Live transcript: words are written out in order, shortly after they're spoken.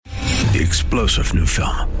the explosive new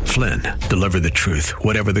film, Flynn, Deliver the Truth,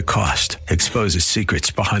 Whatever the Cost, exposes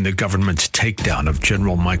secrets behind the government's takedown of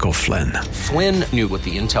General Michael Flynn. Flynn knew what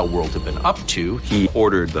the intel world had been up to. He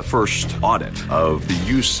ordered the first audit of the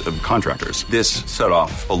use of contractors. This set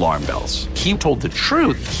off alarm bells. He told the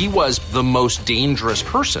truth. He was the most dangerous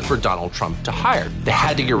person for Donald Trump to hire. They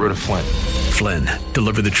had to get rid of Flynn. Flynn,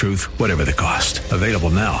 Deliver the Truth, Whatever the Cost. Available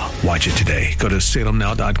now. Watch it today. Go to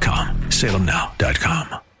salemnow.com.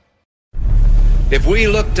 salemnow.com. If we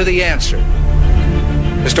look to the answer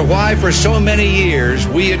as to why for so many years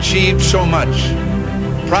we achieved so much,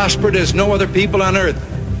 prospered as no other people on earth,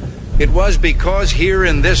 it was because here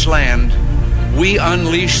in this land we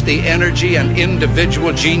unleashed the energy and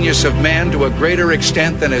individual genius of man to a greater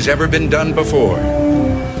extent than has ever been done before.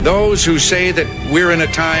 Those who say that we're in a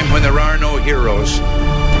time when there are no heroes,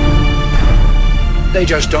 they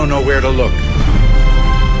just don't know where to look.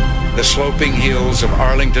 The sloping hills of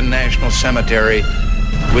Arlington National Cemetery,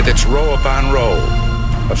 with its row upon row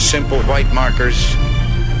of simple white markers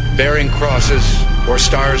bearing crosses or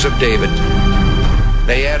stars of David,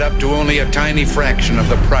 they add up to only a tiny fraction of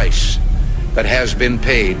the price that has been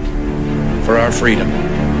paid for our freedom.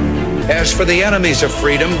 As for the enemies of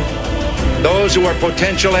freedom, those who are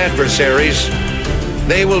potential adversaries,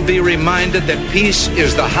 they will be reminded that peace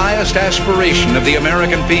is the highest aspiration of the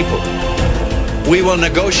American people. We will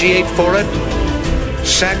negotiate for it,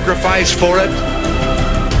 sacrifice for it.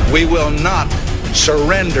 We will not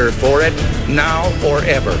surrender for it now or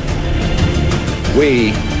ever.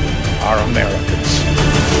 We are Americans.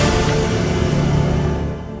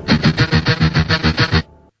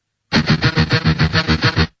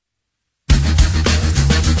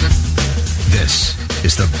 This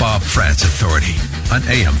is the Bob Frantz Authority on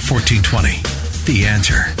AM 1420. The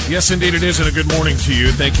Answer. Yes, indeed it is, and a good morning to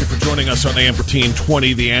you. Thank you for joining us on AM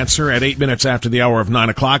 1420, The Answer, at 8 minutes after the hour of 9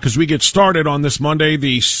 o'clock as we get started on this Monday,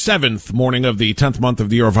 the 7th morning of the 10th month of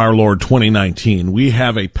the year of our Lord 2019. We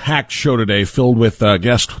have a packed show today filled with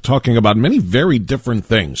guests talking about many very different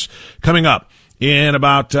things. Coming up in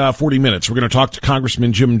about 40 minutes, we're going to talk to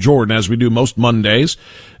Congressman Jim Jordan, as we do most Mondays.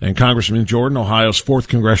 And Congressman Jordan, Ohio's 4th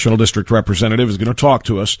Congressional District Representative, is going to talk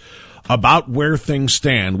to us about where things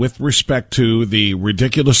stand with respect to the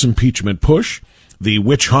ridiculous impeachment push, the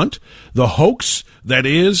witch hunt, the hoax that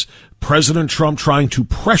is President Trump trying to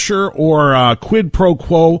pressure or quid pro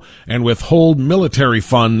quo and withhold military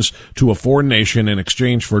funds to a foreign nation in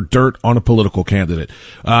exchange for dirt on a political candidate.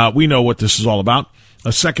 We know what this is all about.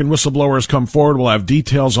 A second whistleblower has come forward. We'll have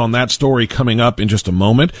details on that story coming up in just a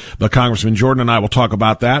moment. But Congressman Jordan and I will talk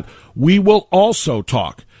about that. We will also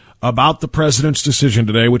talk about the president's decision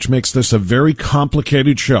today, which makes this a very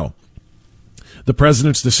complicated show. The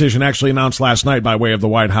president's decision actually announced last night by way of the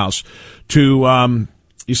White House to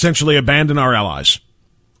essentially abandon our allies.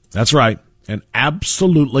 That's right. An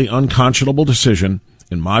absolutely unconscionable decision,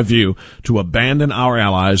 in my view, to abandon our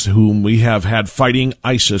allies whom we have had fighting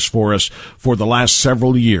ISIS for us for the last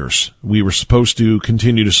several years. We were supposed to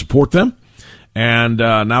continue to support them, and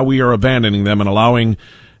now we are abandoning them and allowing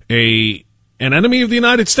an enemy of the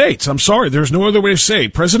United States. I'm sorry, there's no other way to say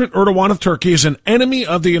it. President Erdogan of Turkey is an enemy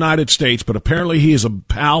of the United States, but apparently he is a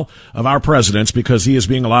pal of our president's because he is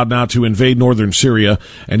being allowed now to invade northern Syria,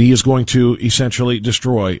 and he is going to essentially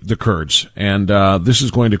destroy the Kurds. And this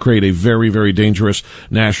is going to create a very, very dangerous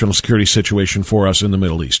national security situation for us in the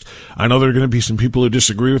Middle East. I know there are going to be some people who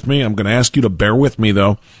disagree with me. I'm going to ask you to bear with me,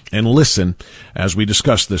 though, and listen as we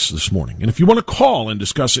discuss this morning. And if you want to call and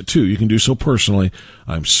discuss it, too, you can do so personally.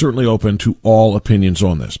 I'm certainly open to all opinions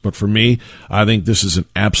on this. But for me, I think this is an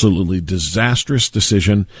absolutely disastrous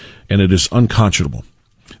decision, and it is unconscionable.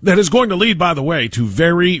 That is going to lead, by the way, to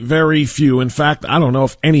very, very few. In fact, I don't know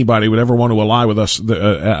if anybody would ever want to ally with us,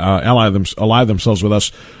 ally themselves with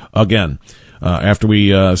us again after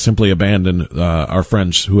we simply abandon our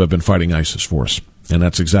friends who have been fighting ISIS for us. And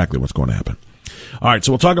that's exactly what's going to happen. All right,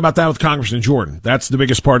 so we'll talk about that with Congressman Jordan. That's the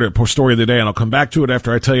biggest part of the story of the day, and I'll come back to it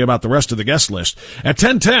after I tell you about the rest of the guest list. At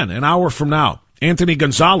 10:10, an hour from now, Anthony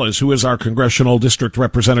Gonzalez, who is our congressional district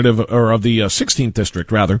representative, or of the 16th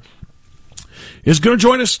district, rather, is going to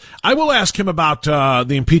join us. I will ask him about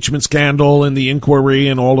the impeachment scandal and the inquiry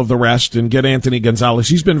and all of the rest, and get Anthony Gonzalez.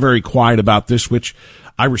 He's been very quiet about this, which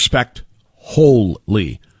I respect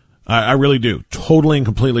wholly. I really do. Totally and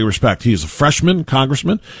completely respect. He is a freshman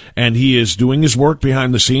congressman, and he is doing his work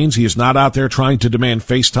behind the scenes. He is not out there trying to demand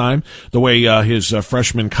FaceTime the way his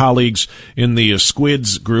freshman colleagues in the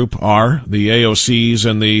Squids group are, the AOCs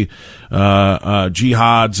and the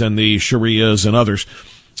Jihads and the Sharias and others.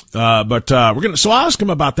 But so I'll ask him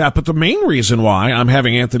about that. But the main reason why I'm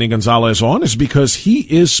having Anthony Gonzalez on is because he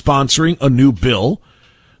is sponsoring a new bill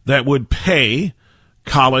that would pay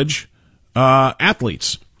college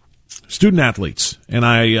athletes, student athletes. And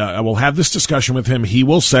I will have this discussion with him. He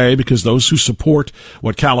will say, because those who support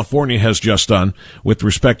what California has just done with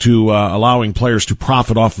respect to allowing players to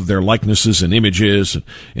profit off of their likenesses and images and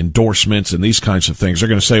endorsements and these kinds of things, they're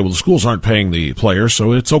going to say, well, the schools aren't paying the players,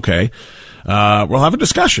 so it's okay. We'll have a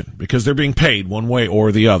discussion because they're being paid one way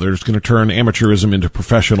or the other. It's going to turn amateurism into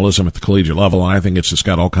professionalism at the collegiate level, and I think it's just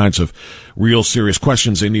got all kinds of real serious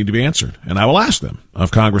questions they need to be answered. And I will ask them of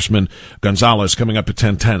Congressman Gonzalez coming up at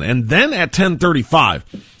 10:10. And then at 10:35,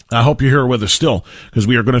 I hope you're here with us still, because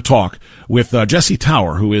we are going to talk with Jesse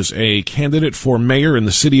Tower, who is a candidate for mayor in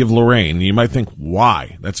the city of Lorain. You might think,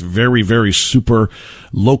 why? That's very, very super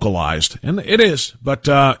localized. And it is, but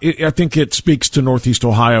I think it speaks to Northeast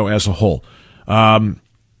Ohio as a whole.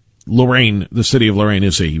 Lorain, the city of Lorain,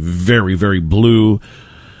 is a very, very blue,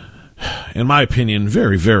 in my opinion,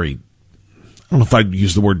 very, very, I don't know if I'd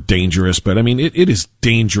use the word dangerous, but I mean, it is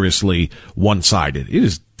dangerously one-sided. It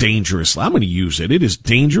is dangerously, I'm going to use it. It is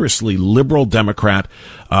dangerously liberal Democrat.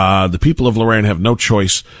 The people of Lorain have no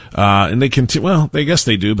choice. And they well, I guess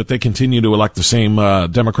they do, but they continue to elect the same,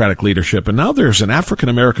 Democratic leadership. And now there's an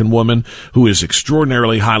African-American woman who is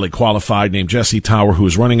extraordinarily highly qualified named Jesse Tower, who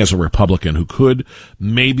is running as a Republican, who could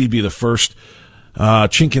maybe be the first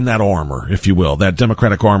chink in that armor, if you will, that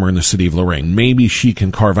Democratic armor in the city of Lorain. Maybe she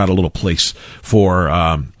can carve out a little place for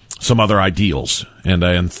some other ideals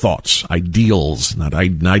and thoughts. Ideals, not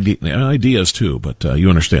ideas too, but you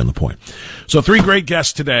understand the point. So 3 great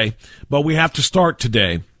guests today, but we have to start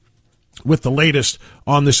today with the latest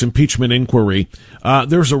on this impeachment inquiry.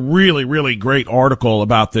 There's a really, really great article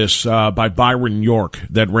about this by Byron York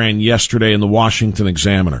that ran yesterday in the Washington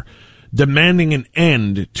Examiner, demanding an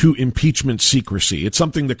end to impeachment secrecy. It's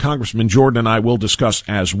something that Congressman Jordan and I will discuss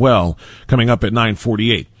as well coming up at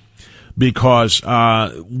 9:48, because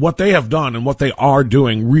what they have done and what they are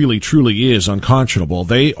doing really, truly is unconscionable.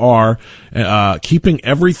 They are keeping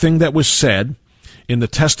everything that was said in the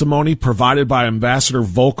testimony provided by Ambassador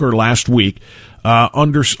Volker last week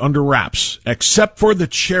under wraps, except for the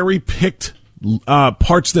cherry-picked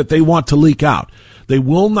parts that they want to leak out. They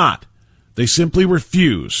will not. They simply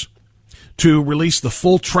refuse to release the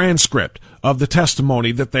full transcript of the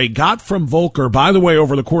testimony that they got from Volker, by the way,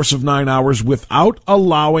 over the course of 9 hours, without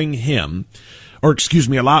allowing him,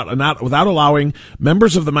 without allowing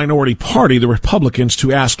members of the minority party, the Republicans,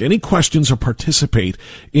 to ask any questions or participate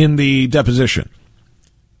in the deposition,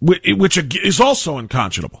 which is also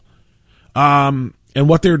unconscionable. And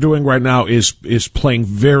what they're doing right now is playing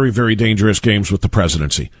very, very dangerous games with the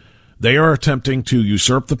presidency. They are attempting to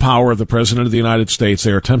usurp the power of the President of the United States.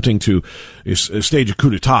 They are attempting to stage a coup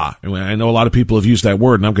d'etat. I know a lot of people have used that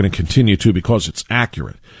word, and I'm going to continue to because it's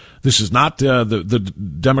accurate. This is not the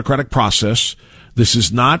democratic process. This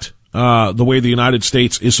is not the way the United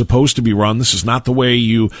States is supposed to be run. This is not the way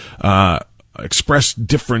you express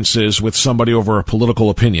differences with somebody over a political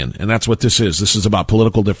opinion, and that's what this is. This is about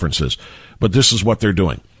political differences, but this is what they're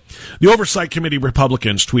doing. The Oversight Committee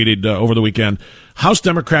Republicans tweeted over the weekend, House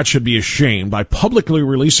Democrats should be ashamed. By publicly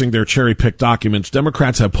releasing their cherry-picked documents,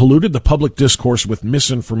 Democrats have polluted the public discourse with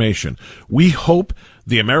misinformation. We hope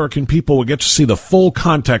the American people will get to see the full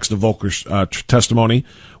context of Volker's testimony.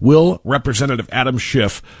 Will Representative Adam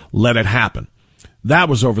Schiff let it happen? That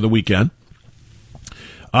was over the weekend.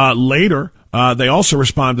 Later, they also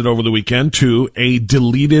responded over the weekend to a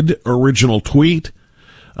deleted original tweet.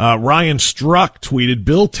 Ryan Struck tweeted,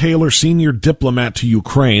 Bill Taylor, senior diplomat to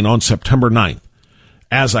Ukraine on September 9th.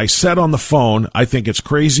 As I said on the phone, I think it's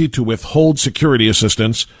crazy to withhold security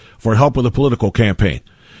assistance for help with a political campaign.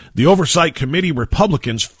 The Oversight Committee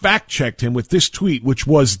Republicans fact-checked him with this tweet, which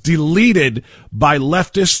was deleted by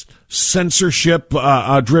leftist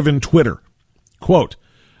censorship-driven Twitter. Quote,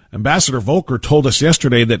 Ambassador Volker told us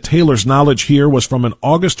yesterday that Taylor's knowledge here was from an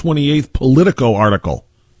August 28th Politico article.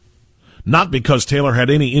 Not because Taylor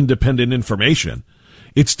had any independent information.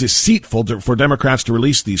 It's deceitful for Democrats to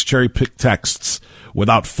release these cherry-picked texts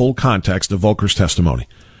without full context of Volker's testimony.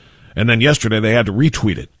 And then yesterday they had to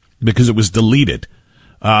retweet it because it was deleted.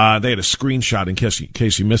 They had a screenshot in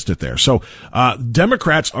case you missed it there. So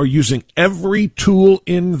Democrats are using every tool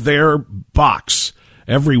in their box,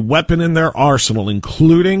 every weapon in their arsenal,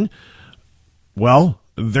 including, well,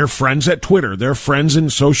 their friends at Twitter, their friends in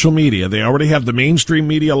social media. They already have the mainstream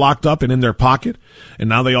media locked up and in their pocket. And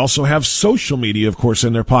now they also have social media, of course,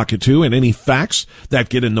 in their pocket too. And any facts that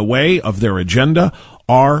get in the way of their agenda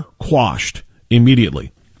are quashed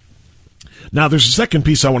immediately. Now, there's a second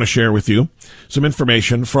piece I want to share with you, some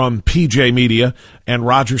information from PJ Media and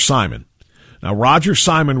Roger Simon. Now, Roger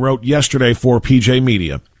Simon wrote yesterday for PJ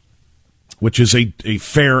Media which is a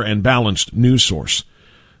fair and balanced news source.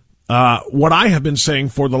 What I have been saying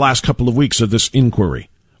for the last couple of weeks of this inquiry,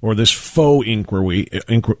 or this faux inquiry,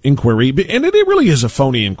 and it really is a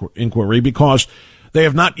phony inquiry because they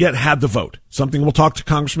have not yet had the vote, something we'll talk to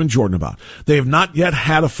Congressman Jordan about. They have not yet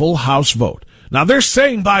had a full House vote. Now, they're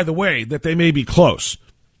saying, by the way, that they may be close.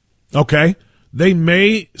 Okay? They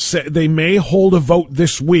may hold a vote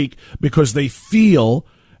this week because they feel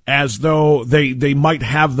as though they might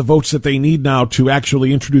have the votes that they need now to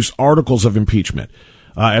actually introduce articles of impeachment.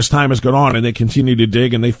 As time has gone on and they continue to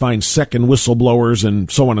dig and they find second whistleblowers and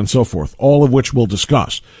so on and so forth, all of which we'll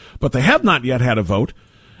discuss. But they have not yet had a vote.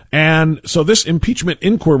 And so this impeachment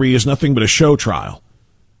inquiry is nothing but a show trial.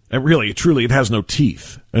 And really, truly, it has no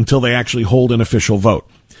teeth until they actually hold an official vote.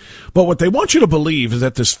 But what they want you to believe is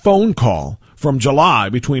that this phone call from July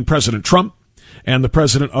between President Trump and the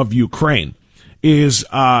president of Ukraine is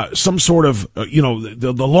some sort of,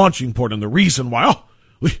 the launching point and the reason why,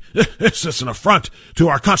 this is an affront to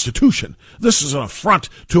our Constitution. This is an affront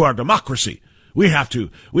to our democracy. We have to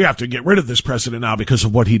get rid of this president now because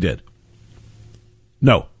of what he did.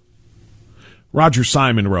 No. Roger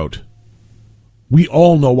Simon wrote, "We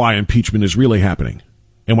all know why impeachment is really happening.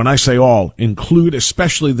 And when I say all, include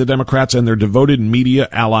especially the Democrats and their devoted media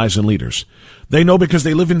allies and leaders. They know because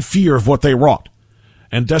they live in fear of what they wrought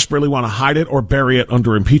and desperately want to hide it or bury it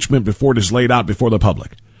under impeachment before it is laid out before the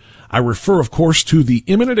public. I refer, of course, to the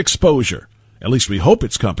imminent exposure, at least we hope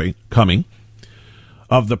it's coming,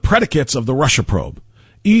 of the predicates of the Russia probe,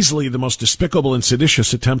 easily the most despicable and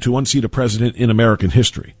seditious attempt to unseat a president in American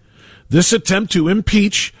history. This attempt to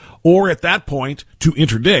impeach, or at that point to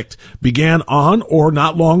interdict, began on or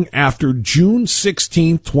not long after June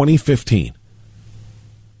 16, 2015,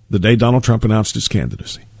 the day Donald Trump announced his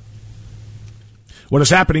candidacy. What is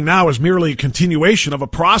happening now is merely a continuation of a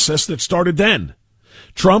process that started then.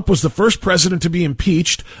 Trump was the first president to be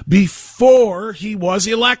impeached before he was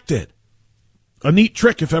elected. A neat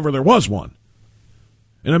trick if ever there was one.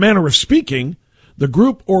 In a manner of speaking, the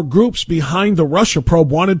group or groups behind the Russia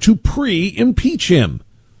probe wanted to pre-impeach him.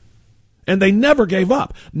 And they never gave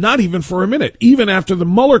up, not even for a minute, even after the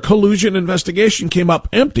Mueller collusion investigation came up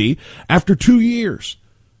empty after 2 years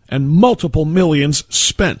and multiple millions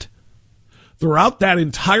spent. Throughout that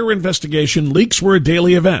entire investigation, leaks were a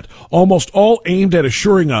daily event, almost all aimed at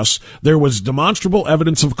assuring us there was demonstrable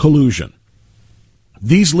evidence of collusion.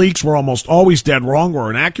 These leaks were almost always dead wrong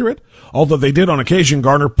or inaccurate, although they did on occasion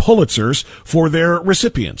garner Pulitzers for their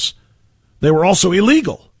recipients. They were also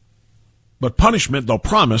illegal. But punishment, though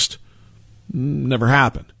promised, never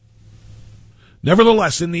happened.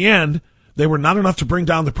 Nevertheless, in the end, they were not enough to bring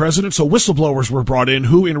down the president, so whistleblowers were brought in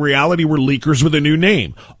who in reality were leakers with a new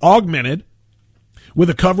name, augmented with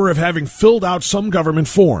a cover of having filled out some government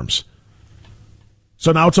forms.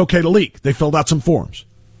 So now it's okay to leak. They filled out some forms.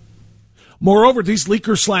 Moreover, these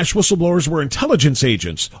leakers/whistleblowers were intelligence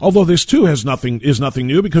agents, although this too is nothing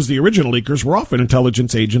new because the original leakers were often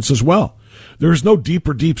intelligence agents as well. There is no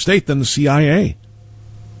deeper deep state than the CIA.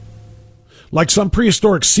 Like some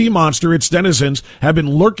prehistoric sea monster, its denizens have been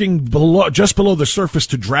lurking just below the surface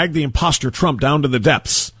to drag the imposter Trump down to the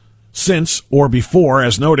depths since, or before,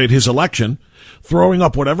 as noted, his election, throwing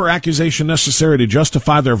up whatever accusation necessary to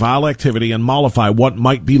justify their vile activity and mollify what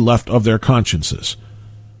might be left of their consciences.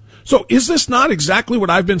 So is this not exactly what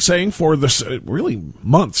I've been saying for this really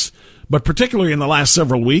months, but particularly in the last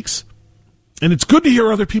several weeks? And it's good to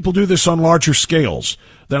hear other people do this on larger scales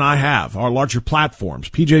than I have, our larger platforms.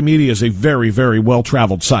 PJ Media is a very, very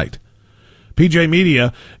well-traveled site. PJ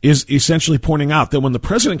Media is essentially pointing out that when the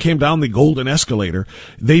president came down the golden escalator,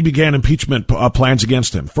 they began impeachment plans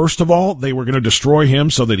against him. First of all, they were going to destroy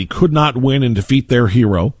him so that he could not win and defeat their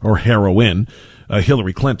hero, or heroine,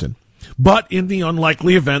 Hillary Clinton. But in the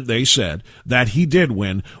unlikely event, they said, that he did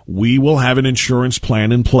win, we will have an insurance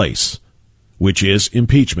plan in place, which is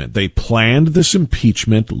impeachment. They planned this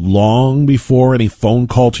impeachment long before any phone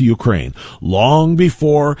call to Ukraine, long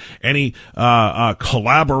before any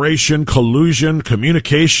collaboration, collusion,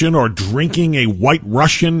 communication, or drinking a white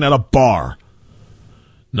Russian at a bar.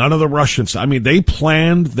 None of the Russians. I mean, they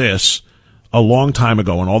planned this a long time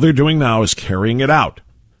ago, and all they're doing now is carrying it out.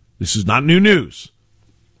 This is not new news.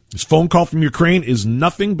 This phone call from Ukraine is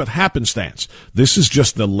nothing but happenstance. This is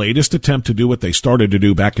just the latest attempt to do what they started to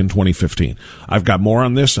do back in 2015. I've got more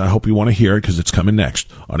on this. I hope you want to hear it because it's coming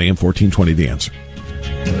next on AM 1420 The Answer.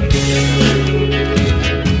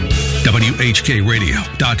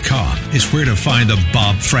 WHKRadio.com is where to find the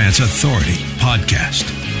Bob France Authority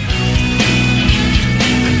podcast.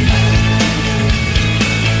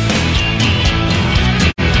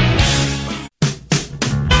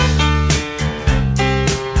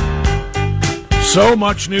 So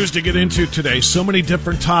much news to get into today. So many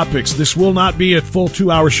different topics. This will not be a full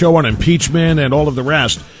 2-hour show on impeachment and all of the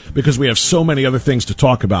rest because we have so many other things to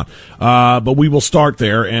talk about. But we will start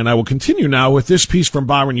there, and I will continue now with this piece from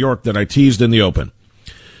Byron York that I teased in the open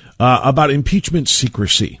about impeachment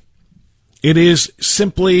secrecy. It is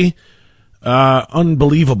simply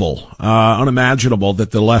unbelievable, unimaginable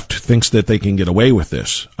that the left thinks that they can get away with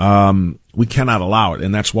this. We cannot allow it,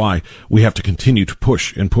 and that's why we have to continue to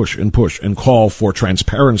push and push and push and call for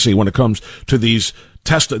transparency when it comes to this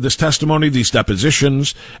testimony, these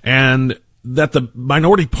depositions, and that the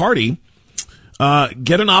minority party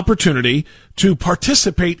get an opportunity to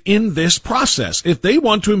participate in this process. If they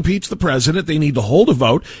want to impeach the president, they need to hold a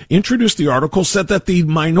vote, introduce the article, so that the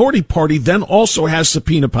minority party then also has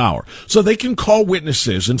subpoena power, so they can call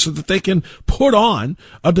witnesses and so that they can put on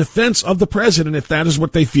a defense of the president if that is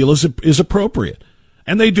what they feel is appropriate.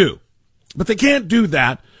 And they do. But they can't do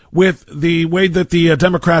that with the way that the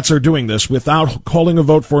Democrats are doing this, without calling a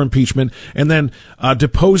vote for impeachment and then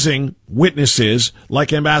deposing witnesses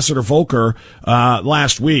like Ambassador Volker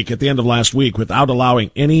last week, at the end of last week, without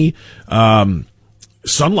allowing any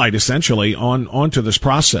sunlight, essentially, onto this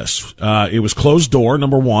process. It was closed door,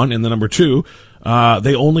 number one, and then number two,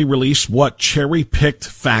 they only release what cherry-picked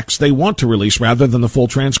facts they want to release rather than the full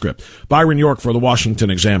transcript. Byron York for the Washington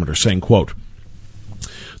Examiner saying, quote,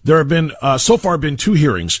 "There have been, so far been 2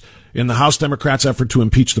 hearings in the House Democrats' effort to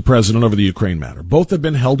impeach the president over the Ukraine matter. Both have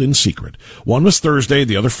been held in secret. One was Thursday,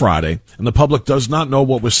 the other Friday, and the public does not know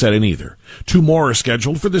what was said in either. 2 more are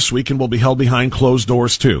scheduled for this week and will be held behind closed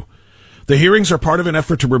doors too. The hearings are part of an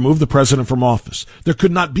effort to remove the president from office. There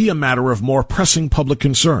could not be a matter of more pressing public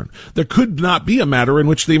concern. There could not be a matter in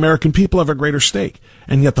which the American people have a greater stake,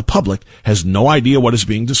 and yet the public has no idea what is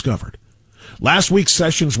being discovered. Last week's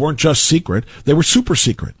sessions weren't just secret, they were super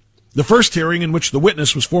secret. The first hearing, in which the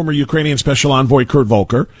witness was former Ukrainian Special Envoy Kurt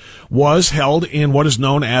Volker, was held in what is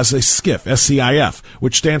known as a SCIF, S-C-I-F,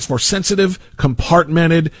 which stands for Sensitive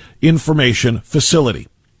Compartmented Information Facility.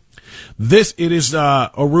 It is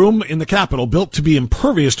a room in the Capitol built to be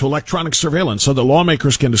impervious to electronic surveillance so that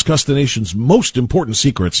lawmakers can discuss the nation's most important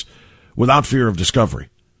secrets without fear of discovery.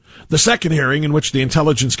 The second hearing, in which the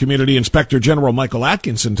Intelligence Community Inspector General Michael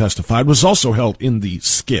Atkinson testified, was also held in the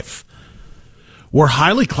SCIF. Were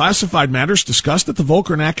highly classified matters discussed at the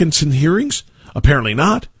Volker and Atkinson hearings? Apparently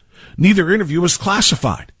not. Neither interview was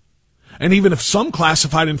classified. And even if some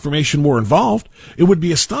classified information were involved, it would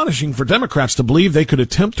be astonishing for Democrats to believe they could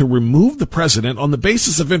attempt to remove the president on the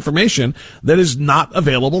basis of information that is not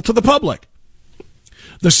available to the public.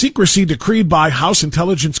 The secrecy decreed by House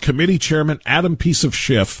Intelligence Committee Chairman Adam Piece of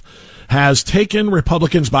Schiff has taken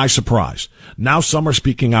Republicans by surprise. Now some are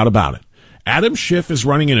speaking out about it. Adam Schiff is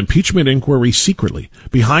running an impeachment inquiry secretly,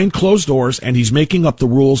 behind closed doors, and he's making up the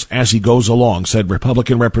rules as he goes along, said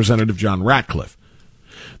Republican Representative John Ratcliffe.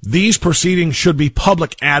 These proceedings should be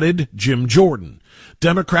public, added Jim Jordan.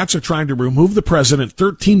 Democrats are trying to remove the president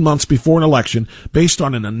 13 months before an election based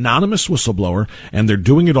on an anonymous whistleblower, and they're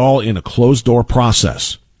doing it all in a closed-door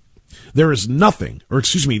process. This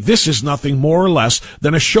is nothing more or less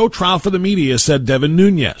than a show trial for the media, said Devin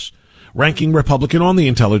Nunes, ranking Republican on the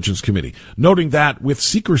Intelligence Committee, noting that with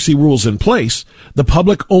secrecy rules in place, the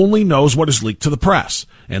public only knows what is leaked to the press,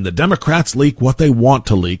 and the Democrats leak what they want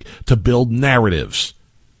to leak to build narratives.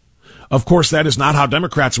 Of course, that is not how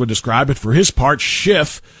Democrats would describe it. For his part,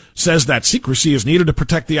 Schiff says that secrecy is needed to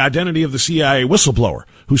protect the identity of the CIA whistleblower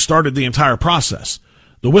who started the entire process.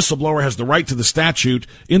 The whistleblower has the right to the statute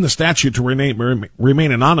to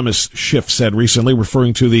remain anonymous, Schiff said recently,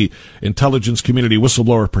 referring to the Intelligence Community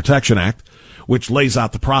Whistleblower Protection Act, which lays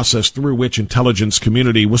out the process through which intelligence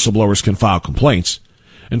community whistleblowers can file complaints.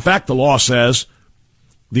 In fact, the law says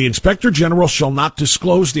the Inspector General shall not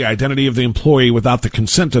disclose the identity of the employee without the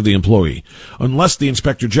consent of the employee, unless the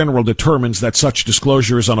Inspector General determines that such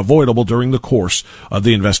disclosure is unavoidable during the course of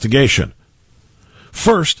the investigation.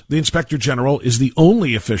 First, the Inspector General is the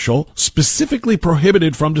only official specifically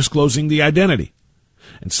prohibited from disclosing the identity.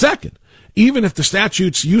 And second, even if the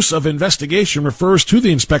statute's use of investigation refers to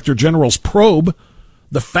the Inspector General's probe,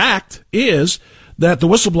 the fact is that the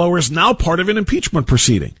whistleblower is now part of an impeachment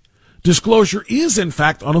proceeding. Disclosure is, in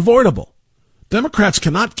fact, unavoidable. Democrats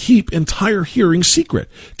cannot keep entire hearings secret,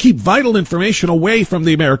 keep vital information away from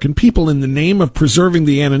the American people in the name of preserving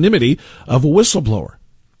the anonymity of a whistleblower.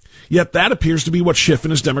 Yet that appears to be what Schiff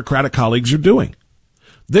and his Democratic colleagues are doing.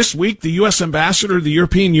 This week, the U.S. Ambassador to the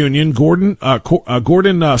European Union, Gordon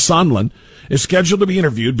Sondland, is scheduled to be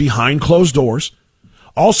interviewed behind closed doors.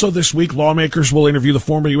 Also this week, lawmakers will interview the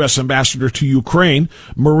former U.S. Ambassador to Ukraine,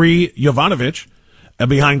 Marie Yovanovitch,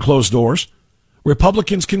 behind closed doors.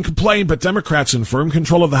 Republicans can complain, but Democrats in firm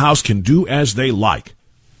control of the House can do as they like.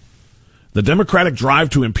 The Democratic drive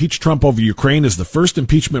to impeach Trump over Ukraine is the first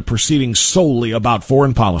impeachment proceeding solely about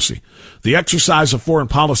foreign policy. The exercise of foreign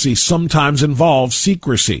policy sometimes involves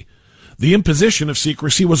secrecy. The imposition of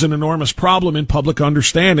secrecy was an enormous problem in public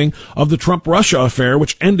understanding of the Trump-Russia affair,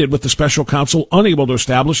 which ended with the special counsel unable to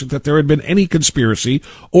establish that there had been any conspiracy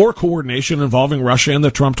or coordination involving Russia and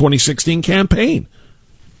the Trump 2016 campaign.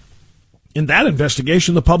 In that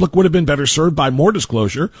investigation, the public would have been better served by more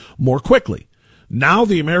disclosure more quickly. Now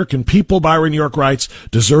the American people, Byron York writes,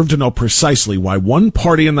 deserve to know precisely why one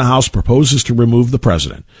party in the House proposes to remove the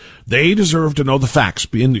president. They deserve to know the facts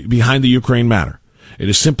behind the Ukraine matter. It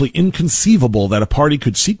is simply inconceivable that a party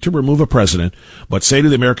could seek to remove a president, but say to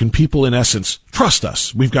the American people, in essence, trust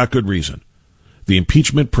us, we've got good reason. The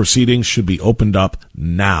impeachment proceedings should be opened up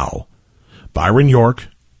now. Byron York,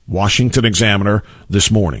 Washington Examiner, this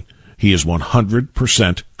morning. He is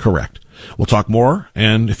 100% correct. We'll talk more,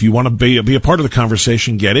 and if you want to be a part of the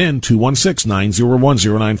conversation, get in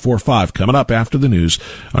 216-901-0945. Coming up after the news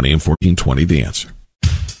on AM 1420, The Answer.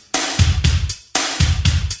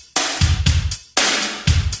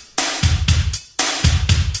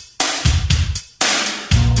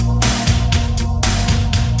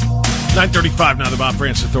 .935 now, the Bob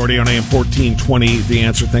Frantz Authority on AM 1420, The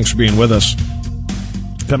Answer. Thanks for being with us.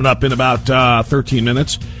 Coming up in about 13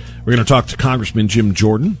 minutes, we're going to talk to Congressman Jim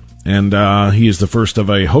Jordan. And he is the first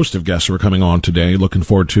of a host of guests who are coming on today. Looking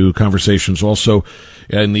forward to conversations also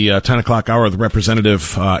in the 10 o'clock hour with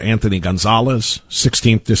Representative Anthony Gonzalez,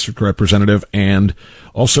 16th District Representative, and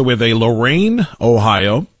also with a Lorain,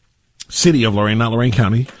 Ohio, city of Lorain, not Lorain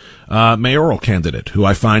County, mayoral candidate who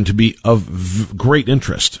I find to be of great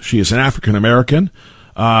interest. She is an African-American,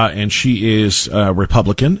 and she is a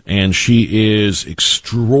Republican, and she is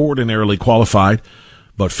extraordinarily qualified,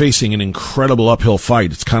 but facing an incredible uphill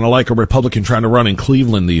fight. It's kind of like a Republican trying to run in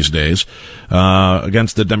Cleveland these days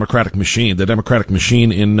against the Democratic machine. The Democratic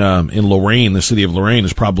machine in Lorain, the city of Lorain,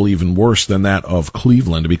 is probably even worse than that of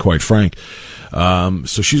Cleveland, to be quite frank.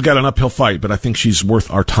 So she's got an uphill fight, but I think she's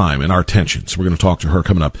worth our time and our attention. So we're going to talk to her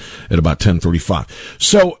coming up at about 10:35.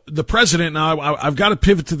 So the president, now I've got to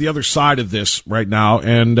pivot to the other side of this right now,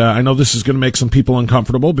 and I know this is going to make some people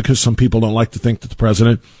uncomfortable because some people don't like to think that the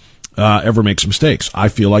president ever makes mistakes. I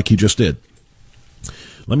feel like he just did.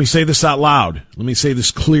 Let me say this out loud. Let me say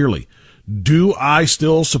this clearly. Do I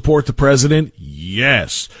still support the president?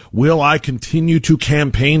 Yes. Will I continue to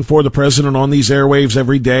campaign for the president on these airwaves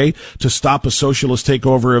every day to stop a socialist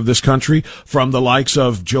takeover of this country from the likes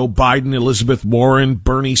of Joe Biden, Elizabeth Warren,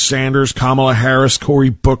 Bernie Sanders, Kamala Harris,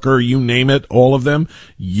 Cory Booker, you name it, all of them?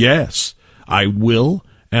 Yes, I will,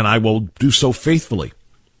 and I will do so faithfully.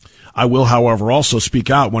 I will, however, also speak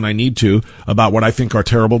out when I need to about what I think are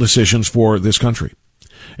terrible decisions for this country.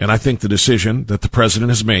 And I think the decision that the president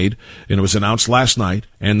has made, and it was announced last night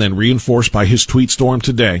and then reinforced by his tweet storm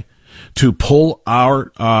today, to pull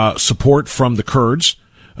our support from the Kurds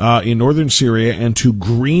in northern Syria and to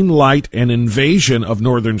green light an invasion of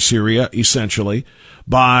northern Syria, essentially,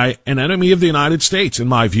 by an enemy of the United States, in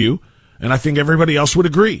my view. And I think everybody else would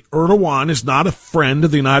agree. Erdogan is not a friend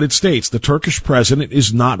of the United States. The Turkish president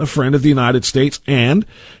is not a friend of the United States, and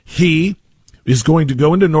he is going to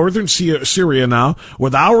go into northern Syria now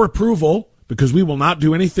with our approval, because we will not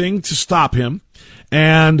do anything to stop him,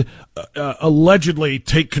 and allegedly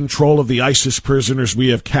take control of the ISIS prisoners we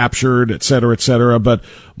have captured, et cetera, but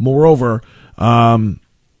moreover, to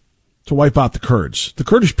wipe out the Kurds. The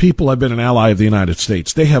Kurdish people have been an ally of the United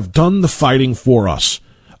States. They have done the fighting for us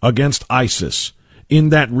against ISIS in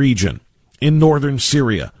that region, in northern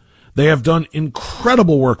Syria. They have done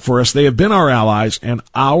incredible work for us. They have been our allies, and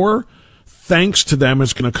our thanks to them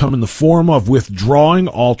is going to come in the form of withdrawing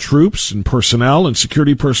all troops and personnel and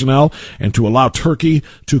security personnel and to allow Turkey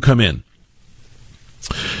to come in.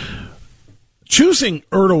 Choosing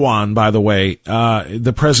Erdogan, by the way,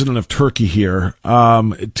 the president of Turkey here,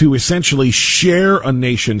 to essentially share a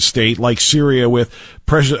nation state like Syria with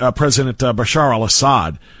President Bashar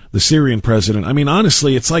al-Assad, the Syrian president. I mean,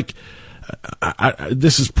 honestly, it's like,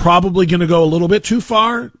 this is probably going to go a little bit too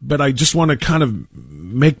far, but I just want to kind of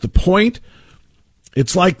make the point.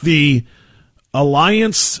 It's like the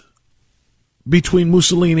alliance between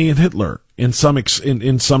Mussolini and Hitler in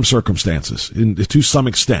some circumstances, to some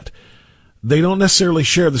extent. They don't necessarily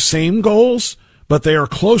share the same goals, but they are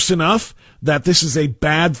close enough that this is a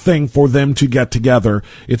bad thing for them to get together.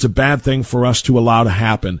 It's a bad thing for us to allow to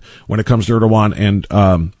happen when it comes to Erdogan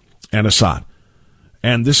and Assad.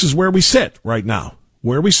 And this is where we sit right now.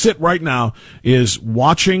 Where we sit right now is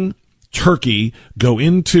watching Turkey go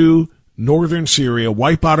into northern Syria,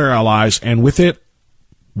 wipe out our allies, and with it,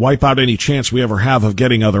 wipe out any chance we ever have of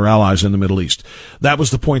getting other allies in the Middle East. That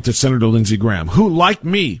was the point that Senator Lindsey Graham, who, like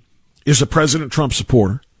me, is a President Trump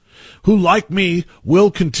supporter, who, like me, will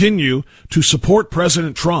continue to support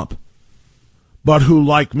President Trump, but who,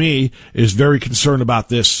 like me, is very concerned about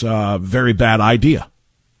this very bad idea.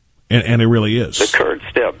 And it really is. The Kurds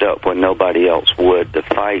stepped up when nobody else would to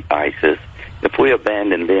fight ISIS. If we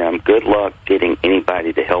abandon them, good luck getting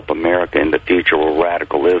anybody to help America in the future with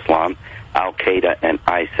radical Islam, Al-Qaeda, and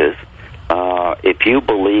ISIS. If you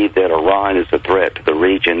believe that Iran is a threat to the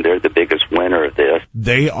region, they're the biggest winner of this.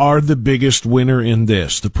 They are the biggest winner in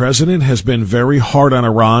this. The president has been very hard on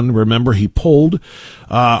Iran. Remember, he pulled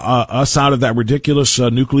us out of that ridiculous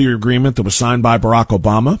nuclear agreement that was signed by Barack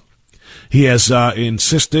Obama. He has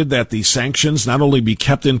insisted that the sanctions not only be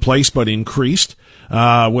kept in place but increased.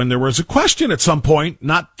 When there was a question at some point,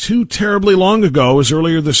 not too terribly long ago, it was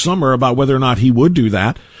earlier this summer, about whether or not he would do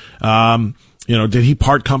that. Did he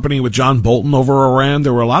part company with John Bolton over Iran?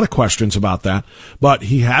 There were a lot of questions about that. But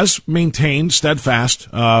he has maintained steadfast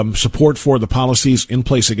support for the policies in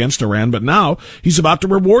place against Iran. But now he's about to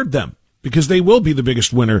reward them, because they will be the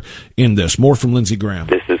biggest winner in this. More from Lindsey Graham.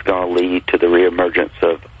 This is going to lead to the reemergence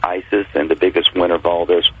of ISIS, and the biggest winner of all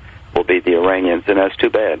this will be the Iranians, and that's too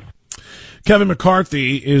bad. Kevin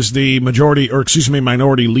McCarthy is the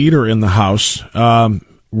minority leader in the House.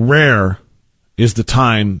 Rare is the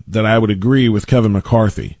time that I would agree with Kevin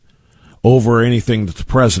McCarthy over anything that the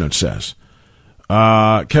president says.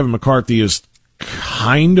 Kevin McCarthy is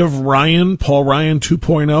kind of Paul Ryan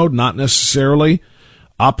 2.0, not necessarily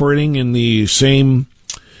operating in the same,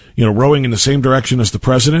 rowing in the same direction as the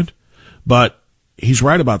president, but he's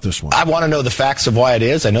right about this one. I want to know the facts of why it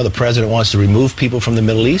is. I know the president wants to remove people from the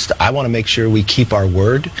Middle East. I want to make sure we keep our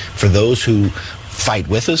word for those who fight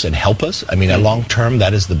with us and help us. I mean, long term,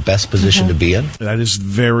 that is the best position to be in. That is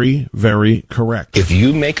very, very correct. If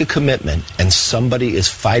you make a commitment and somebody is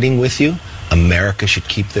fighting with you, America should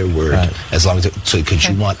keep their word, as long as because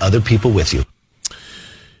you want other people with you.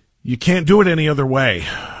 You can't do it any other way.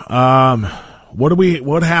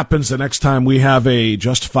 What happens the next time we have a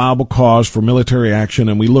justifiable cause for military action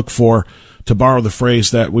and we look for, to borrow the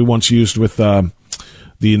phrase that we once used with the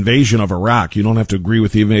invasion of Iraq? You don't have to agree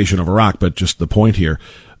with the invasion of Iraq, but just the point here.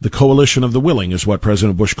 The coalition of the willing is what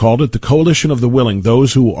President Bush called it. The coalition of the willing,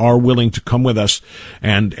 those who are willing to come with us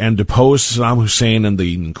and depose Saddam Hussein and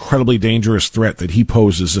the incredibly dangerous threat that he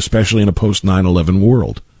poses, especially in a post 9/11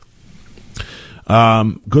 world.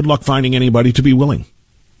 Good luck finding anybody to be willing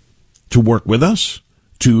to work with us,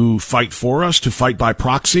 to fight for us, to fight by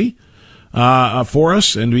proxy for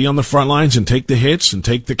us, and be on the front lines and take the hits and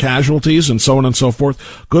take the casualties and so on and so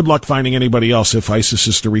forth. Good luck finding anybody else if ISIS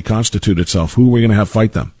is to reconstitute itself. Who are we going to have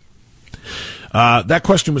fight them? That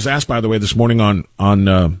question was asked, by the way, this morning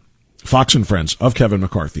on Fox and Friends of Kevin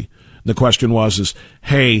McCarthy. The question was,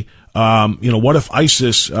 hey, what if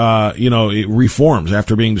ISIS, it reforms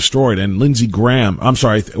after being destroyed? And Lindsey Graham, I'm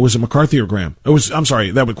sorry, was it McCarthy or Graham?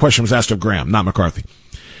 That question was asked of Graham, not McCarthy.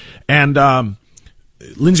 And,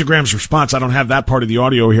 Lindsey Graham's response, I don't have that part of the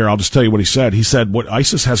audio here. I'll just tell you what he said. He said,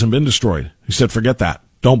 ISIS hasn't been destroyed. He said, forget that.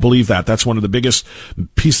 Don't believe that. That's one of the biggest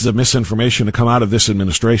pieces of misinformation to come out of this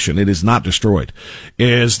administration. It is not destroyed.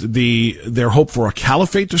 Is their hope for a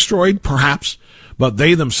caliphate destroyed? Perhaps. But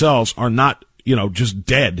they themselves are not, just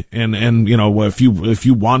dead. And a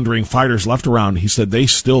few wandering fighters left around, he said they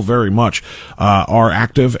still very much, are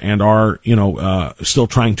active and are, still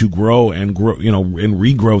trying to grow and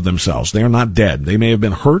regrow themselves. They are not dead. They may have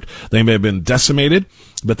been hurt. They may have been decimated,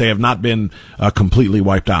 but they have not been, completely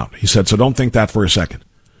wiped out. He said, so don't think that for a second.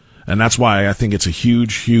 And that's why I think it's a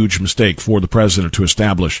huge, huge mistake for the president to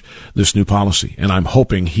establish this new policy. And I'm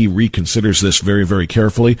hoping he reconsiders this very, very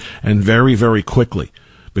carefully and very, very quickly,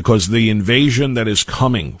 because the invasion that is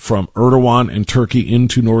coming from Erdogan and Turkey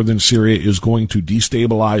into northern Syria is going to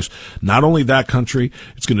destabilize not only that country,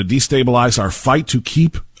 it's going to destabilize our fight to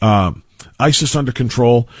keep ISIS under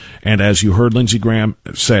control. And as you heard Lindsey Graham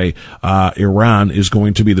say, Iran is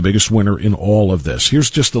going to be the biggest winner in all of this.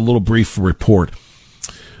 Here's just a little brief report.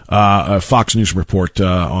 A Fox News report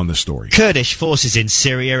on this story. Kurdish forces in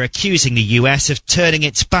Syria are accusing the US of turning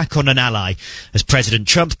its back on an ally as President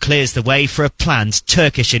Trump clears the way for a planned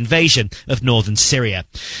Turkish invasion of northern Syria.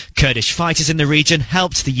 Kurdish fighters in the region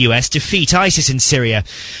helped the US defeat ISIS in Syria,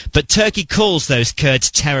 but Turkey calls those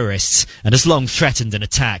Kurds terrorists and has long threatened an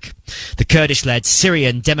attack. The Kurdish-led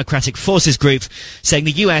Syrian Democratic Forces group saying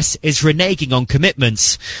the US is reneging on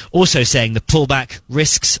commitments, also saying the pullback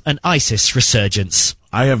risks an ISIS resurgence.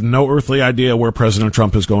 I have no earthly idea where President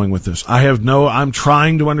Trump is going with this. I'm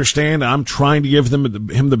trying to understand. I'm trying to give him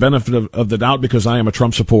the benefit of the doubt because I am a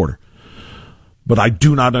Trump supporter. But I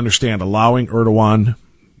do not understand allowing Erdogan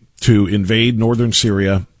to invade northern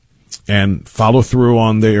Syria and follow through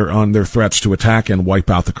on their threats to attack and wipe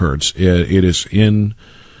out the Kurds. It is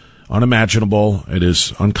unimaginable. It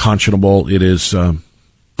is unconscionable. It is.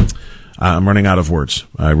 I'm running out of words.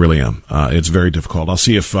 I really am. It's very difficult. I'll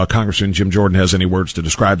see if Congressman Jim Jordan has any words to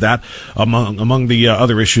describe that among the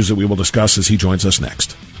other issues that we will discuss as he joins us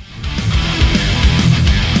next.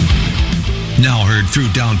 Now heard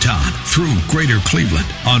through downtown, through Greater Cleveland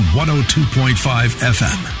on 102.5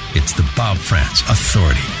 FM. It's the Bob Frantz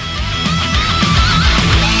Authority.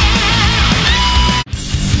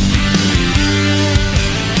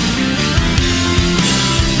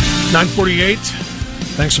 9:48.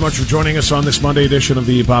 Thanks so much for joining us on this Monday edition of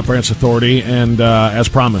the Bob Frantz Authority. And as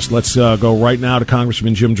promised, let's go right now to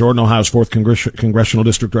Congressman Jim Jordan, Ohio's 4th Congressional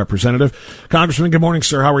District Representative. Congressman, good morning,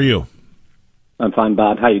 sir. How are you? I'm fine,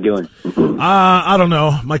 Bob. How you doing? I don't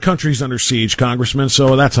know. My country's under siege, Congressman,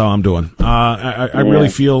 so that's how I'm doing. I really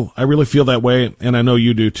feel that way, and I know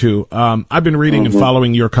you do too. I've been reading and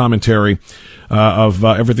following your commentary of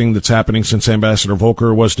everything that's happening since Ambassador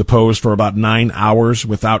Volker was deposed for about 9 hours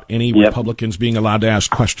without any Republicans being allowed to ask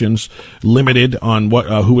questions, limited on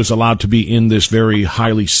who was allowed to be in this very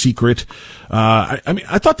highly secret.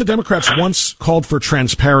 I thought the Democrats once called for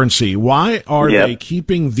transparency. Why are they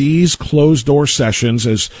keeping these closed door sessions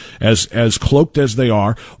as cloaked as they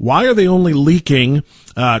are? Why are they only leaking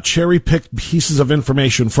cherry-picked pieces of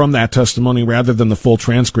information from that testimony rather than the full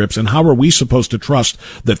transcripts? And how are we supposed to trust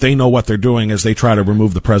that they know what they're doing as they try to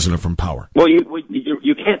remove the president from power? Well,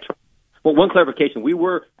 you can't. Well, one clarification: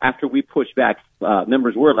 after we pushed back,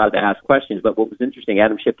 members were allowed to ask questions. But what was interesting,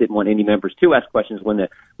 Adam Schiff didn't want any members to ask questions when the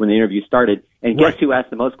interview started. And guess who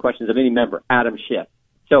asked the most questions of any member? Adam Schiff.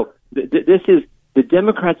 So this is the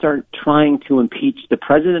Democrats are trying to impeach the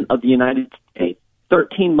president of the United States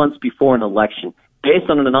 13 months before an election, based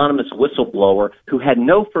on an anonymous whistleblower who had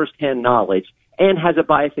no firsthand knowledge and has a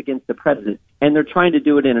bias against the president. And they're trying to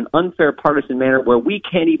do it in an unfair partisan manner where we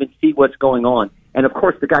can't even see what's going on. And, of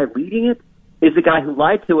course, the guy leading it is the guy who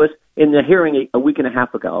lied to us in the hearing a week and a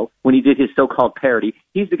half ago when he did his so-called parody.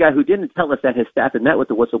 He's the guy who didn't tell us that his staff had met with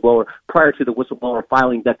the whistleblower prior to the whistleblower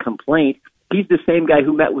filing the complaint. He's the same guy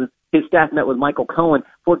who his staff met with Michael Cohen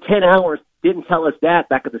for 10 hours, didn't tell us that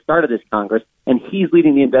back at the start of this Congress, and he's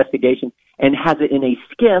leading the investigation and has it in a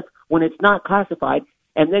skiff when it's not classified,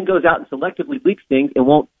 and then goes out and selectively leaks things and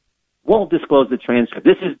won't disclose the transcript.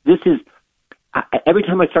 This is every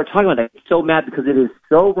time I start talking about it, I'm so mad because it is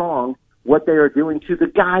so wrong what they are doing to the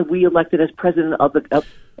guy we elected as president of the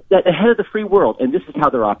head of the free world, and this is how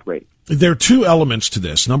they're operating. There are two elements to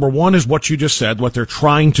this. Number one is what you just said, what they're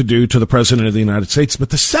trying to do to the president of the United States. But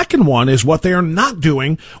the second one is what they are not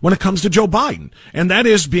doing when it comes to Joe Biden. And that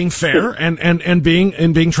is being fair and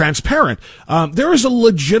being transparent. There is a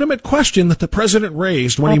legitimate question that the president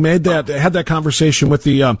raised when he had that conversation with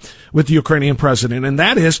the Ukrainian president. And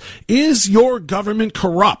that is your government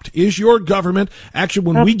corrupt? Is your government actually,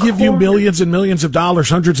 when we give you millions and millions of dollars,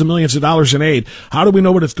 hundreds of millions of dollars in aid, how do we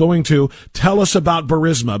know what it's going to? Tell us about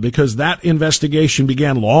Burisma, because that investigation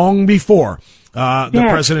began long before the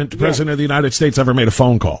president of the United States ever made a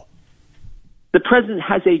phone call. The president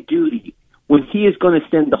has a duty when he is going to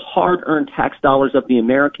send the hard-earned tax dollars of the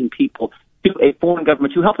American people to a foreign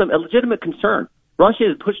government to help them, a legitimate concern. Russia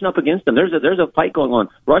is pushing up against them. There's a fight going on.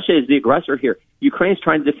 Russia is the aggressor here. Ukraine's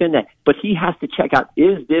trying to defend that. But he has to check out,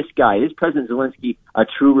 is President Zelensky a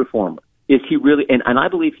true reformer? Is he really? And I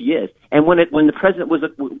believe he is. And when the president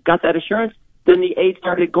got that assurance, then the aid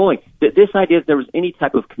started going. This idea that there was any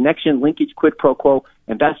type of connection, linkage, quid pro quo,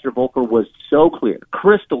 Ambassador Volker was so clear,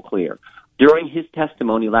 crystal clear, during his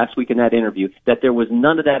testimony last week in that interview that there was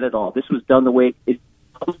none of that at all. This was done the way it's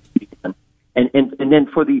supposed to be done. And then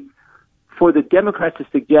for the Democrats to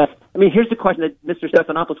suggest, here's the question that Mr.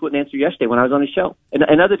 Stephanopoulos wouldn't answer yesterday when I was on his show,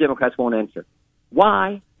 and other Democrats won't answer.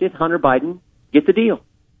 Why did Hunter Biden get the deal?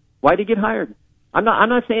 Why did he get hired? I'm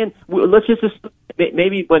not saying, let's just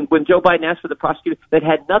maybe when Joe Biden asked for the prosecutor, that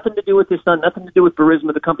had nothing to do with his son, nothing to do with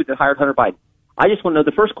Burisma, the company that hired Hunter Biden. I just want to know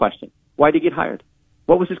the first question. Why did he get hired?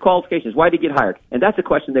 What was his qualifications? Why did he get hired? And that's a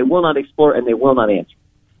question they will not explore and they will not answer.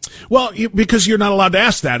 Well, because you're not allowed to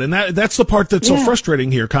ask that, and that's the part that's so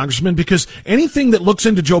frustrating here, Congressman, because anything that looks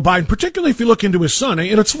into Joe Biden, particularly if you look into his son,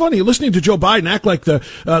 and it's funny, listening to Joe Biden act like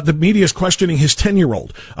the media is questioning his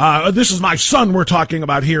 10-year-old. This is my son we're talking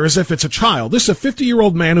about here, as if it's a child. This is a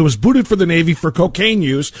 50-year-old man who was booted for the Navy for cocaine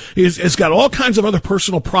use. Has got all kinds of other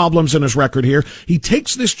personal problems in his record here. He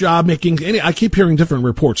takes this job making, I keep hearing different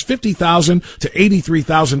reports, $50,000 to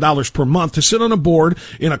 $83,000 per month to sit on a board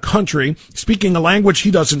in a country speaking a language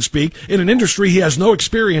he doesn't speak, in an industry he has no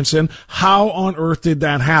experience in. How on earth did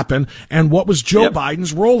that happen? And what was Joe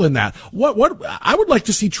Biden's role in that? What I would like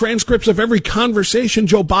to see transcripts of every conversation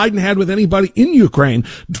Joe Biden had with anybody in Ukraine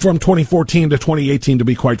from 2014 to 2018, to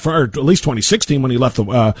be quite fair, or at least 2016 when he left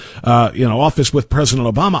the office with President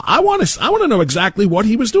Obama. I want to know exactly what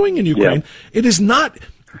he was doing in Ukraine. It is not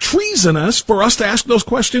treasonous for us to ask those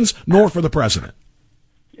questions, nor for the president.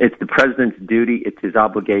 It's the president's duty. It's his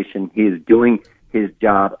obligation. He is doing his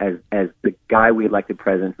job as the guy we elected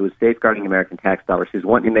president, who is safeguarding American tax dollars, who's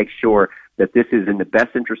wanting to make sure that this is in the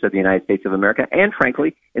best interest of the United States of America and,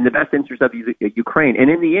 frankly, in the best interest of Ukraine. And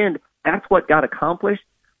in the end, that's what got accomplished.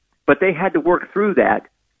 But they had to work through that.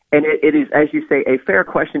 And it is, as you say, a fair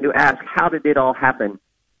question to ask, how did it all happen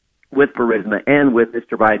with Burisma and with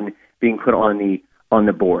Mr. Biden being put on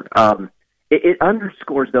the board? It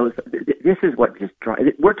underscores those. This is what just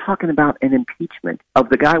we're talking about an impeachment of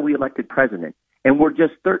the guy we elected president, and we're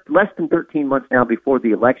just less than 13 months now before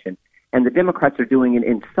the election, and the Democrats are doing it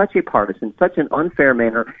in such a partisan, such an unfair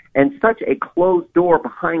manner, and such a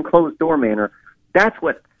behind closed door manner. That's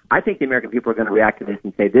what I think the American people are going to react to this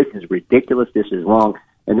and say, this is ridiculous, this is wrong,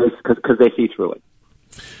 and this because they see through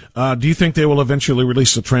it. Do you think they will eventually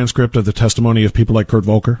release the transcript of the testimony of people like Kurt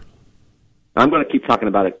Volker? I'm going to keep talking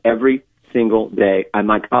about it every single day. And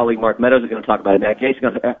my colleague Mark Meadows is going to talk about it. Matt Gaetz is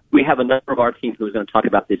going to. We have a number of our team who is going to talk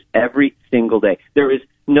about this every single day. There is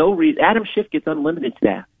no reason. Adam Schiff gets unlimited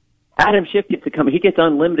staff. Adam Schiff gets to come. He gets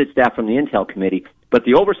unlimited staff from the Intel Committee, but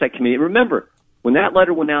the Oversight Committee. Remember, when that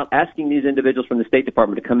letter went out asking these individuals from the State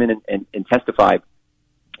Department to come in and testify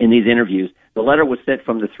in these interviews, the letter was sent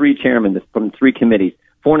from the three chairmen from the three committees: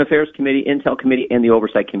 Foreign Affairs Committee, Intel Committee, and the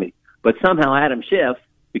Oversight Committee. But somehow Adam Schiff,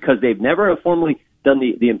 because they've never formally done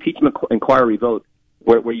the impeachment inquiry vote,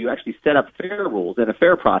 where you actually set up fair rules and a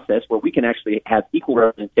fair process where we can actually have equal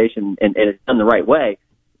representation and it's done the right way,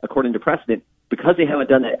 according to precedent. Because they haven't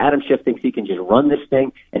done that, Adam Schiff thinks he can just run this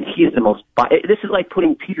thing, and he is the most. This is like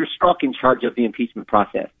putting Peter Strzok in charge of the impeachment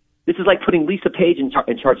process. This is like putting Lisa Page in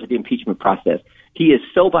charge of the impeachment process. He is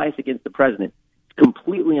so biased against the president. It's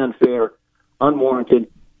completely unfair,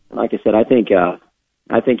 unwarranted. Like I said, I think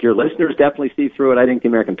your listeners definitely see through it. I think the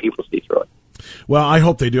American people see through it. Well, I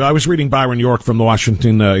hope they do. I was reading Byron York from the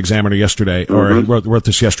Washington Examiner yesterday, or he wrote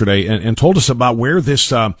this yesterday, and told us about where this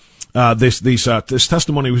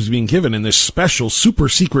testimony was being given in this special, super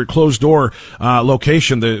secret, closed door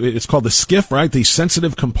location. It's called the SCIF, right? The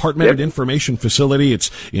Sensitive Compartmented Information Facility.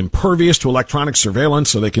 It's impervious to electronic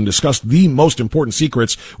surveillance, so they can discuss the most important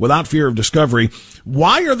secrets without fear of discovery.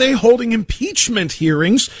 Why are they holding impeachment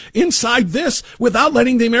hearings inside this without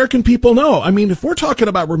letting the American people know? I mean, if we're talking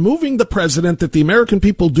about removing the president that the American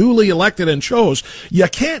people duly elected and chose, you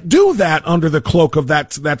can't do that under the cloak of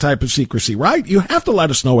that type of secrecy, right? You have to let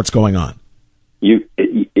us know what's going on.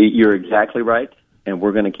 You're exactly right, and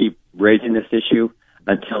we're going to keep raising this issue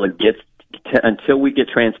until we get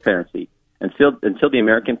transparency, until the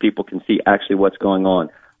American people can see actually what's going on.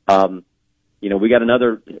 We got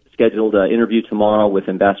another scheduled interview tomorrow with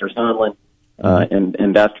Ambassador Sondland,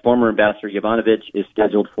 and former Ambassador Yovanovitch is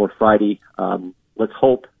scheduled for Friday. Let's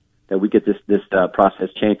hope that we get this process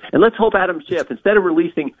changed. And let's hope Adam Schiff, instead of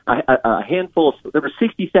releasing a handful, there were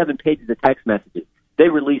 67 pages of text messages, they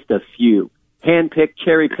released a few, handpicked,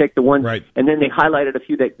 cherry-picked the ones, right, and then they highlighted a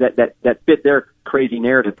few that fit their crazy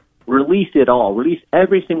narrative. Release it all. Release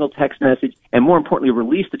every single text message, and more importantly,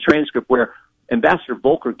 release the transcript where Ambassador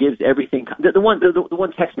Volker gives everything. The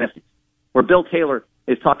one text message where Bill Taylor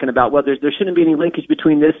is talking about, well, there shouldn't be any linkage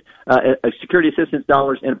between this security assistance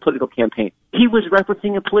dollars and a political campaign. He was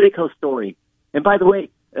referencing a Politico story. And by the way,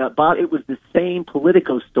 Bob, it was the same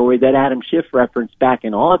Politico story that Adam Schiff referenced back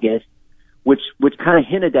in August, which kind of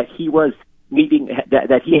hinted that he was meeting,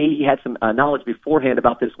 that he had some knowledge beforehand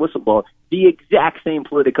about this whistleblower. The exact same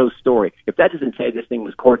Politico story. If that doesn't say this thing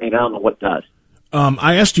was coordinated, I don't know what does.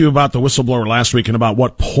 I asked you about the whistleblower last week and about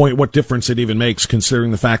what difference it even makes,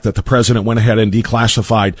 considering the fact that the president went ahead and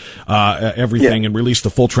declassified everything and released the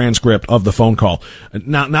full transcript of the phone call.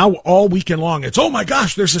 Now all weekend long, it's, oh my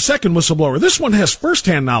gosh, there's a second whistleblower. This one has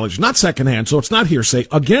firsthand knowledge, not secondhand, so it's not hearsay.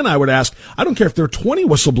 Again, I would ask, I don't care if there are 20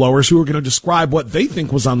 whistleblowers who are going to describe what they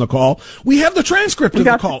think was on the call. We have the transcript of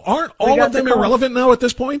the call. Aren't all of them irrelevant now at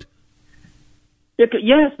this point?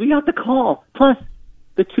 Yes, we got the call. Plus,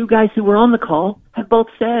 the two guys who were on the call have both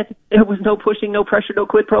said there was no pushing, no pressure, no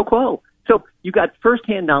quid pro quo. So you got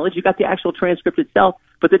firsthand knowledge, you got the actual transcript itself,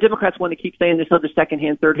 but the Democrats want to keep saying this other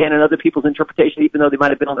secondhand, thirdhand, and other people's interpretation, even though they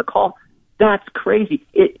might have been on the call. That's crazy.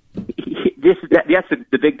 That's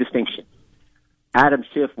the big distinction. Adam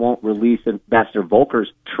Schiff won't release Ambassador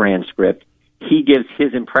Volker's transcript. He gives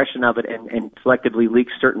his impression of it and selectively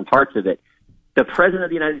leaks certain parts of it. The President of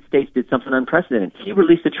the United States did something unprecedented. He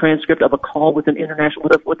released a transcript of a call with an international,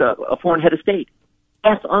 with a foreign head of state.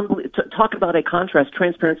 That's unbelievable. Talk about a contrast,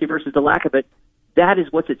 transparency versus the lack of it. That is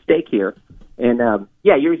what's at stake here. And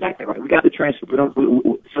you're exactly right. We got the transcript.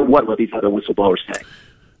 So what these other whistleblowers say?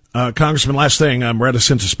 Congressman, last thing, I'm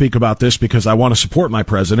reticent to speak about this because I want to support my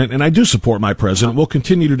president, and I do support my president. We'll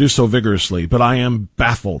continue to do so vigorously, but I am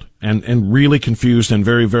baffled and really confused and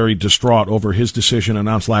very, very distraught over his decision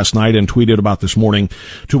announced last night and tweeted about this morning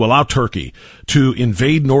to allow Turkey to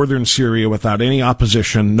invade northern Syria without any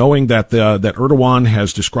opposition, knowing that that Erdogan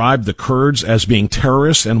has described the Kurds as being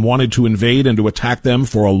terrorists and wanted to invade and to attack them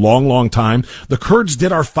for a long, long time. The Kurds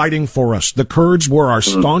did our fighting for us. The Kurds were our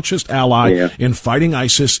staunchest ally in fighting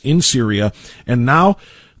ISIS in Syria, and now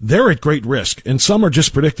they're at great risk. And some are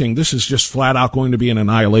just predicting this is just flat out going to be an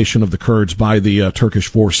annihilation of the Kurds by the Turkish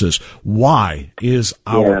forces. Why is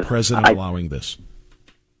our president allowing this?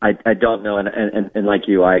 I don't know, and like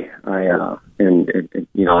you, I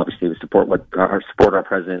obviously we support our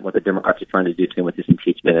president. What the Democrats are trying to do to him with this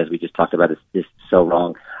impeachment, as we just talked about, is so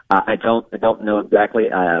wrong. I don't know exactly.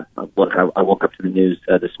 Look, I woke up to the news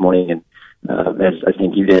this morning, and as I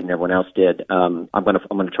think you did and everyone else did. I'm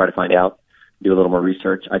gonna try to find out, do a little more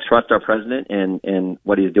research. I trust our president and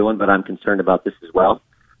what he's doing, but I'm concerned about this as well.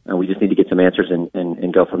 We just need to get some answers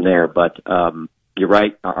and go from there. But you're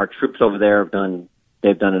right. Our troops over there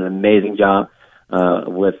they've done an amazing job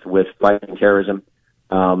with fighting terrorism,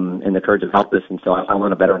 and the Kurds have helped us. And so I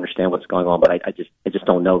want to better understand what's going on. But I just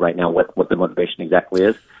don't know right now what the motivation exactly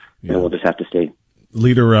is, and we'll just have to see.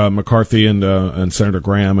 Leader McCarthy and Senator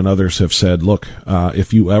Graham and others have said, look,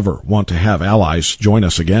 if you ever want to have allies, join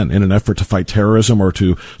us again in an effort to fight terrorism or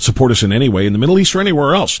to support us in any way in the Middle East or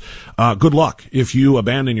anywhere else. Good luck if you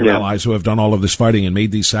abandon your allies who have done all of this fighting and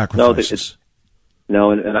made these sacrifices.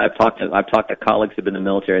 And I've talked to colleagues who've been in the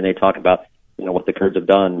military, and they talk about what the Kurds have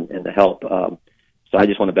done and the help. So I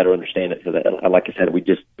just want to better understand it. So that, like I said, we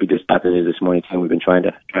just got the news this morning, and we've been trying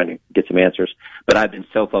to get some answers. But I've been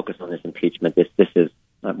so focused on this impeachment. This is.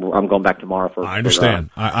 I'm going back tomorrow for. I understand.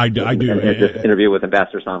 I do. This interview with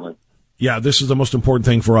Ambassador Sondland. Yeah, this is the most important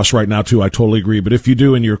thing for us right now too. I totally agree. But if you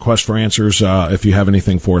do, in your quest for answers, if you have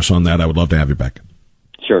anything for us on that, I would love to have you back.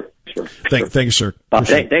 Sure. Thank you, sir. Thanks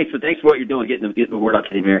for what you're doing, getting the word out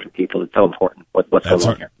to the American people. It's so important. What's going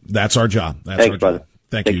on here? That's our job. Thanks, brother.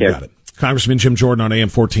 Thank you. You got it. Congressman Jim Jordan on AM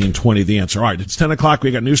 1420, The Answer. All right, it's 10 o'clock.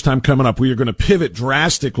 We got news time coming up. We are going to pivot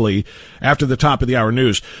drastically after the top of the hour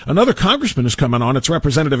news. Another congressman is coming on. It's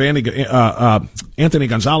Representative Anthony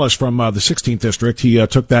Gonzalez from the 16th District. He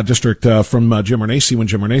took that district from Jim Renacci when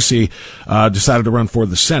Jim Renacci decided to run for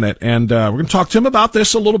the Senate. And we're going to talk to him about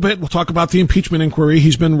this a little bit. We'll talk about the impeachment inquiry.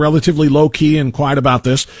 He's been relatively low-key and quiet about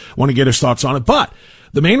this. Want to get his thoughts on it. But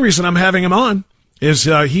the main reason I'm having him on is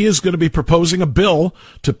he is going to be proposing a bill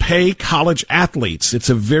to pay college athletes.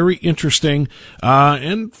 It's a very interesting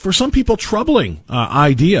and for some people troubling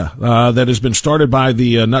idea that has been started by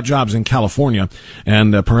the nut jobs in California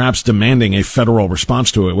and perhaps demanding a federal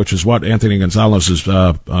response to it, which is what Anthony Gonzalez's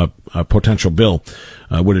potential bill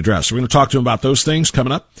would address. So we're going to talk to him about those things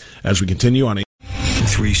coming up as we continue on.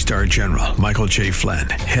 3-star General Michael J. Flynn,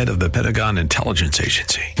 head of the Pentagon Intelligence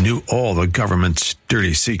Agency, knew all the government's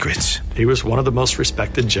dirty secrets. He was one of the most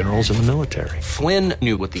respected generals in the military. Flynn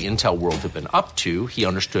knew what the intel world had been up to. He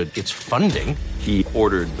understood its funding. He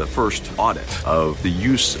ordered the first audit of the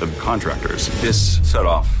use of contractors. This set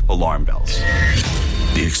off alarm bells.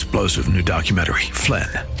 The explosive new documentary, Flynn,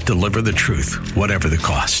 Deliver the Truth, Whatever the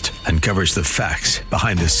Cost, uncovers the facts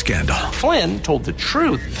behind this scandal. Flynn told the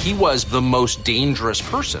truth. He was the most dangerous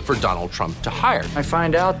person for Donald Trump to hire. I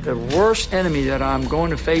find out the worst enemy that I'm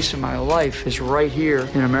going to face in my life is right here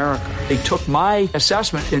in America. They took my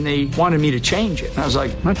assessment and they wanted me to change it. And I was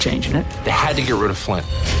like, I'm not changing it. They had to get rid of Flynn.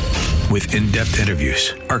 With in-depth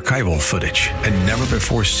interviews, archival footage, and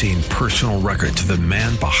never-before-seen personal records of the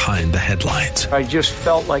man behind the headlines. I just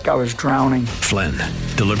felt like I was drowning. Flynn,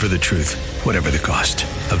 deliver the truth, whatever the cost.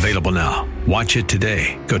 Available now. Watch it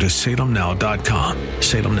today. Go to salemnow.com.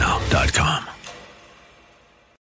 salemnow.com.